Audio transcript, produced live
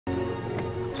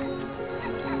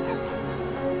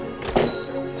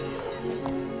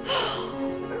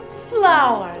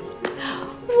flowers.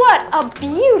 What a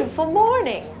beautiful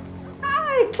morning.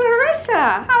 Hi,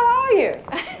 Clarissa. How are you?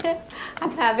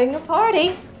 I'm having a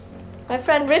party. My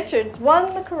friend Richard's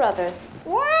won the Carruthers.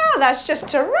 Wow, that's just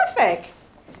terrific.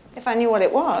 If I knew what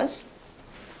it was.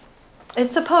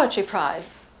 It's a poetry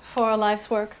prize for a life's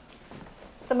work.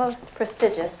 It's the most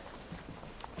prestigious.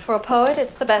 For a poet,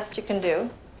 it's the best you can do.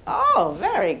 Oh,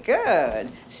 very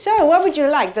good. So, what would you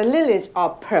like? The lilies are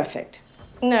perfect.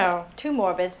 No, too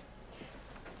morbid.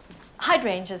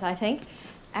 Hydrangeas, I think.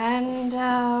 And,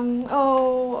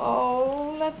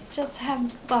 let's just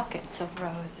have buckets of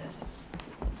roses.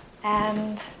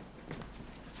 And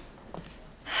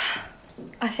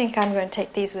I think I'm going to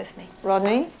take these with me.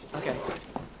 Rodney? Okay.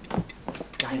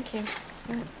 Thank you.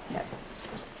 Yeah.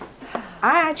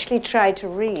 I actually tried to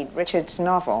read Richard's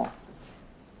novel.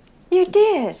 You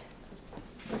did?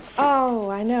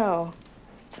 Oh, I know.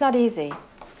 It's not easy.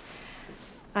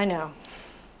 I know.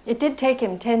 It did take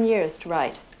him 10 years to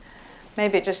write.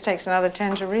 Maybe it just takes another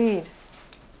 10 to read.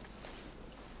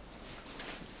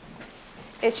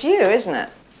 It's you, isn't it?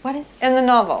 What is it? In the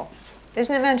novel.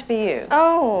 Isn't it meant to be you?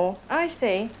 Oh, I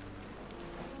see.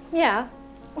 Yeah.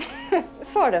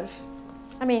 Sort of.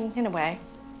 I mean, in a way.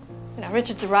 You know,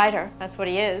 Richard's a writer. That's what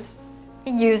he is.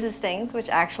 He uses things which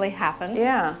actually happened.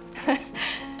 Yeah.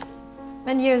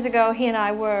 And years ago, he and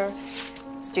I were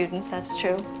students, that's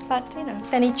true. But, you know,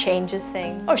 then he changes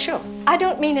things. Oh, sure. I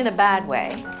don't mean in a bad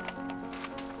way.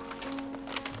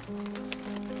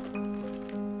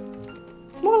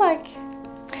 It's more like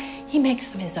he makes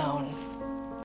them his own.